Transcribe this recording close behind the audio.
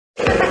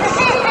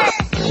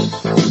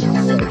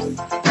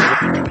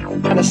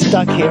of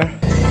stuck here.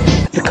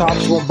 The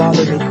cops won't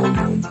bother me.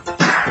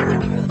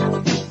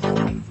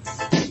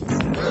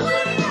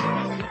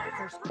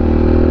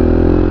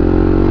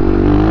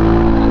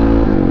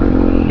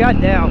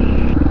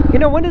 Goddamn. You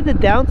know, one of the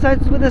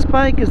downsides with this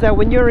bike is that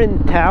when you're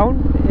in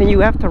town and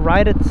you have to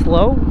ride it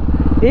slow,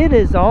 it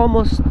is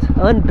almost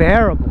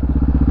unbearable.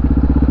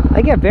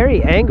 I get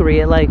very angry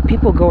at like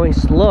people going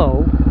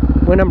slow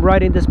when I'm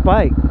riding this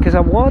bike because I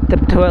want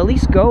them to at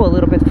least go a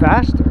little bit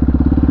faster.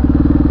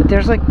 But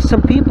there's like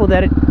some people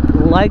that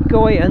like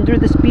going under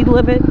the speed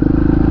limit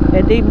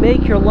and they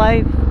make your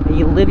life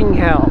a living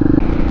hell.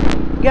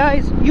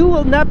 Guys, you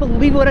will not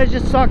believe what I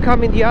just saw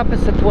coming the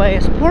opposite way.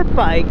 A sport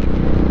bike,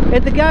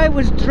 and the guy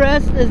was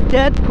dressed as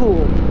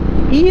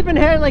Deadpool. He even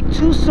had like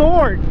 2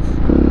 swords.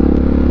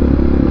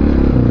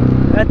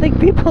 I think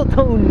people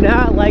do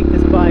not like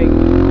this bike.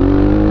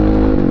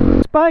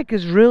 This bike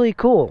is really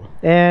cool,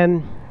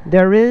 and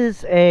there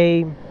is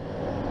a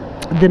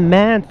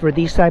demand for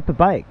these type of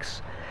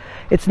bikes.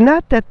 It's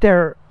not that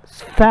they're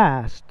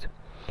fast,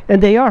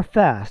 and they are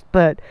fast,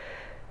 but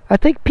I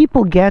think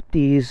people get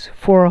these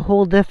for a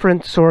whole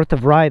different sort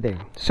of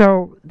riding.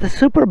 So the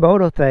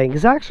supermoto thing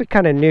is actually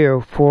kind of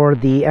new for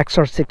the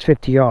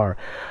xr650r.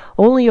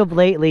 Only of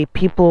lately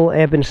people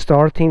have been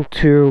starting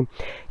to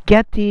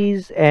get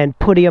these and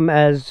put them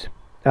as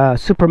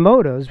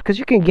supermotos, because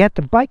you can get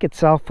the bike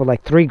itself for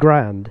like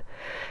 $3,000,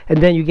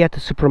 and then you get the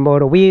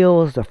supermoto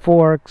wheels, the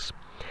forks.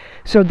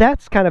 So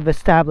that's kind of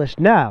established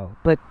now,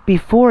 but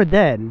before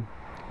then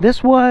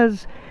this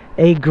was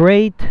a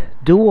great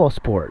dual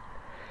sport,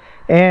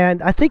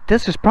 and I think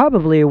this is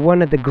probably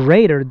one of the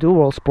greater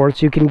dual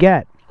sports you can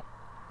get.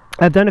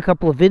 I've done a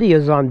couple of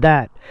videos on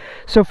that.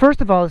 So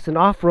first of all, it's an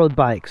off-road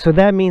bike, so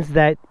that means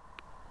that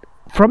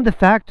from the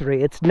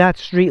factory it's not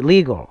street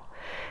legal,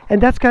 and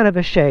that's kind of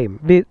a shame.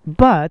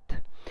 But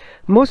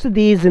most of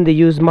these in the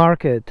used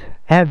market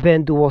have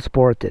been dual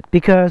sported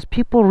because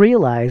people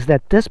realize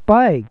that this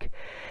bike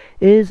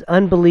is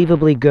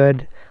unbelievably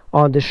good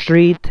on the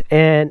street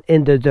and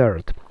in the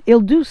dirt. It'll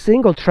do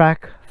single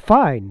track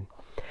fine.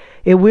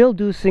 It will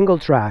do single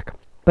track,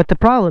 but the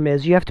problem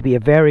is you have to be a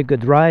very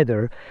good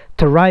rider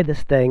to ride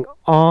this thing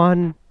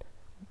on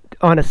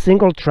a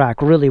single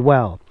track really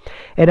well.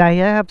 And I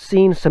have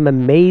seen some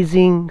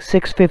amazing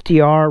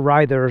 650R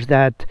riders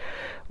that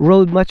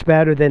rode much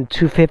better than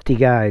 250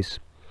 guys.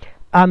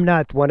 I'm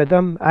not one of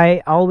them.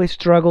 I always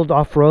struggled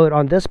off-road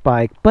on this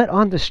bike, but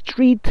on the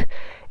street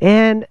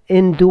and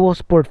in dual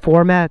sport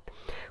format,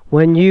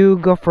 when you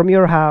go from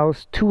your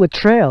house to a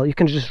trail, you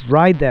can just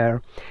ride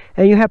there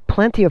and you have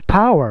plenty of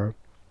power.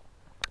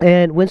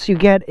 And once you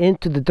get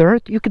into the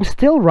dirt, you can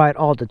still ride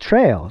all the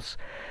trails.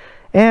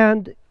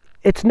 And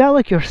it's not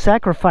like you're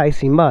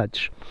sacrificing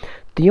much.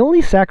 The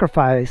only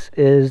sacrifice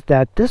is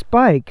that this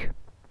bike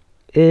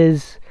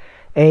is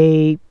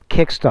a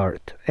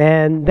kickstart,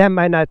 and that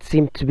might not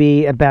seem to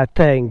be a bad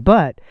thing,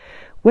 but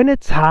when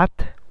it's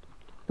hot,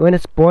 when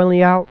it's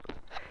boiling out,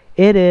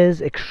 it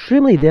is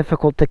extremely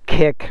difficult to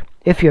kick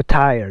if you're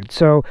tired.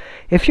 So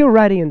if you're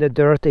riding in the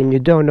dirt and you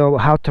don't know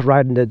how to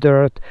ride in the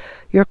dirt,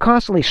 you're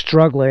constantly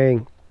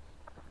struggling.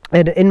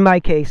 And in my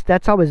case,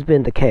 that's always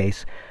been the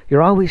case.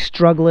 You're always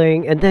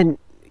struggling, and then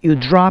you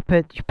drop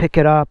it, you pick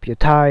it up, you're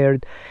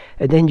tired,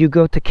 and then you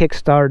go to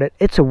kickstart it.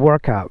 It's a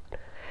workout.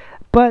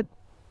 But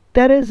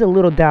that is a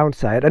little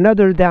downside.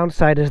 Another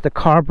downside is the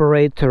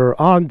carburetor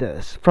on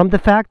this from the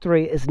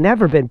factory has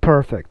never been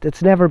perfect.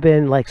 It's never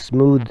been like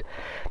smooth.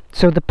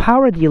 So the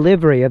power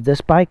delivery of this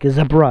bike is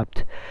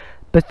abrupt.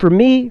 But for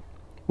me,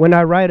 when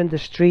I ride in the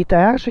street, I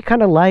actually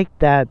kind of like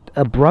that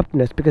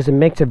abruptness because it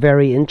makes it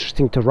very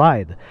interesting to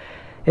ride.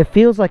 It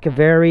feels like a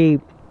very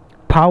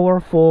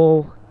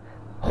powerful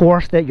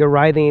horse that you're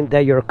riding,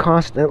 that you're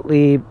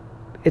constantly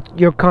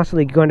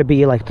going to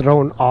be like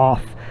thrown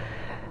off.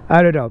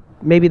 I don't know,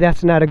 maybe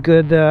that's not a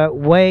good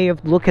way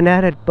of looking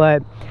at it,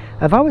 but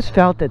I've always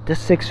felt that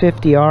this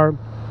 650R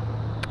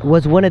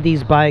was one of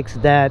these bikes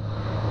that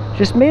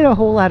just made a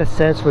whole lot of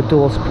sense for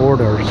dual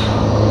sporters.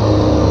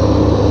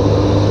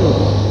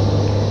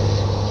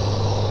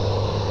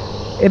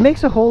 It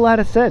makes a whole lot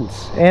of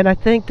sense, and I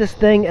think this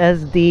thing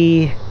as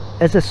a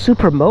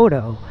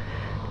supermoto,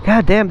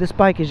 god damn, this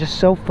bike is just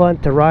so fun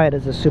to ride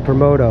as a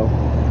supermoto.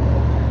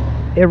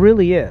 It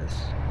really is,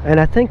 and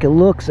I think it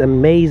looks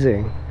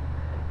amazing.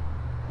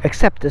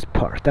 Except this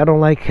part. I don't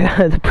like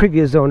the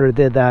previous owner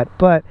did that,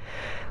 but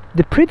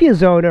the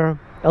previous owner,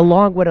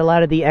 along with a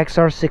lot of the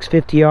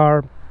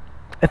xr650r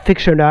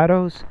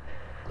aficionados,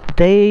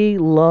 they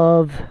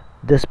love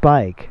this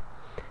bike.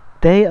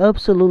 They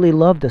absolutely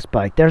love this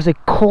bike. There's a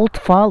cult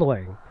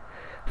following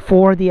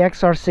for the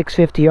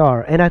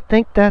xr650r, and I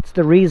think that's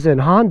the reason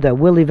Honda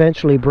will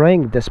eventually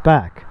bring this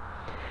back.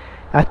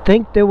 I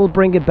think they will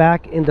bring it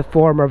back in the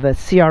form of a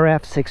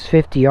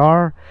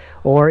CRF650R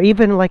or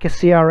even like a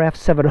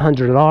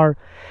CRF700R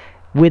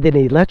with an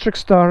electric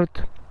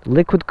start,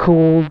 liquid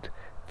cooled,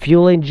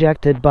 fuel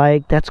injected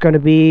bike that's going to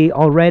be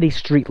already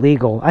street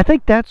legal. I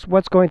think that's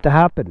what's going to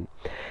happen,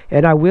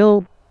 and I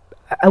will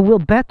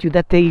bet you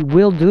that they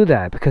will do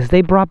that because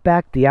they brought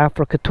back the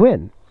Africa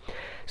Twin.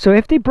 So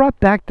if they brought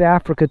back the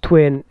Africa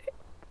Twin,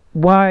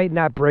 why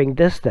not bring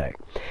this thing?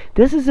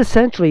 This is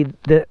essentially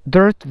the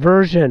dirt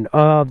version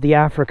of the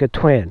Africa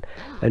Twin,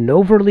 an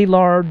overly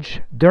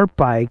large dirt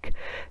bike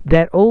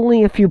that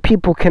only a few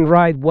people can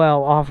ride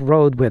well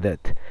off-road with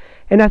it.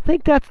 And I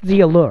think that's the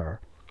allure.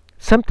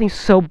 Something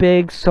so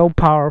big, so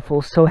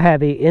powerful, so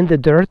heavy in the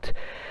dirt,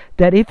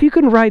 that if you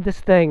can ride this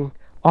thing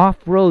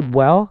off-road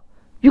well,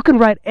 you can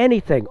ride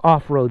anything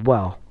off-road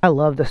well. I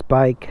love this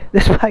bike.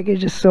 This bike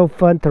is just so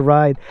fun to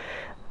ride,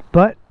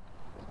 but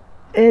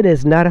it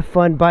is not a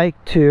fun bike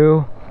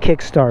to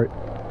kickstart.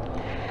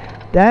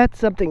 That's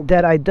something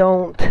that I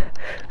don't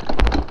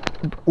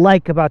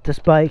like about this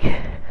bike.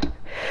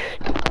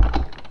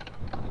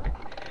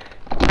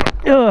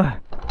 Ugh.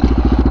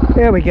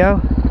 There we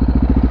go.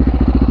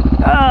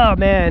 Oh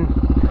man,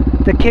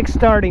 the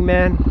kickstarting,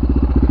 man.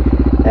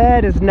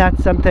 That is not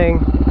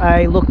something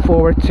I look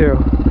forward to.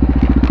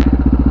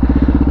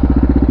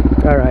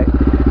 Alright,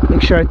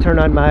 make sure I turn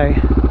on my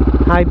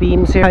high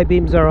beams here. High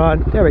beams are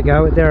on. There we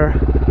go.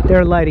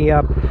 They're lighting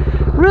up.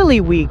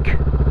 Really weak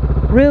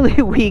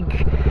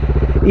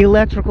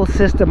electrical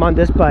system on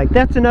this bike.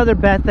 That's another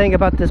bad thing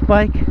about this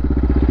bike,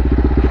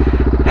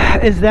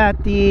 is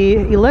that the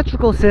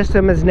electrical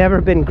system has never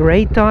been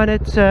great on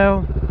it.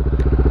 So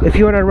if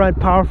you want to run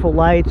powerful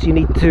lights, you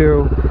need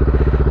to,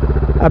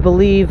 I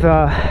believe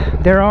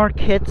there are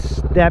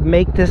kits that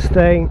make this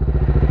thing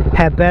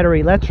have better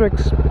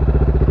electrics,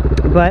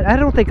 but I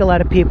don't think a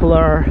lot of people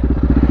are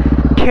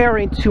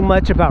caring too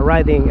much about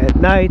riding at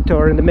night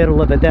or in the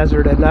middle of a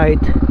desert at night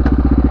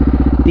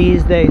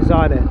these days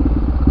on it.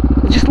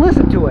 Just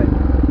listen to it.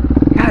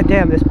 God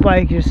damn, this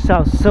bike just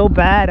sounds so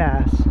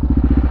badass.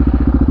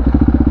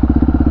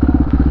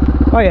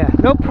 Oh yeah,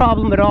 no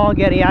problem at all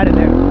getting out of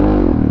there.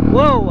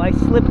 Whoa, I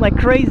slipped like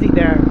crazy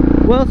there.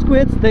 Well,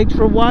 squids, thanks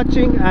for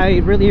watching. I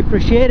really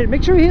appreciate it.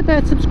 Make sure you hit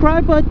that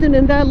subscribe button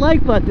and that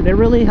like button. It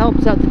really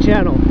helps out the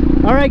channel.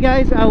 Alright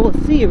guys, I will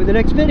see you in the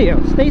next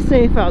video. Stay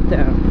safe out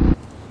there.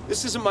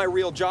 This isn't my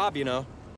real job, you know.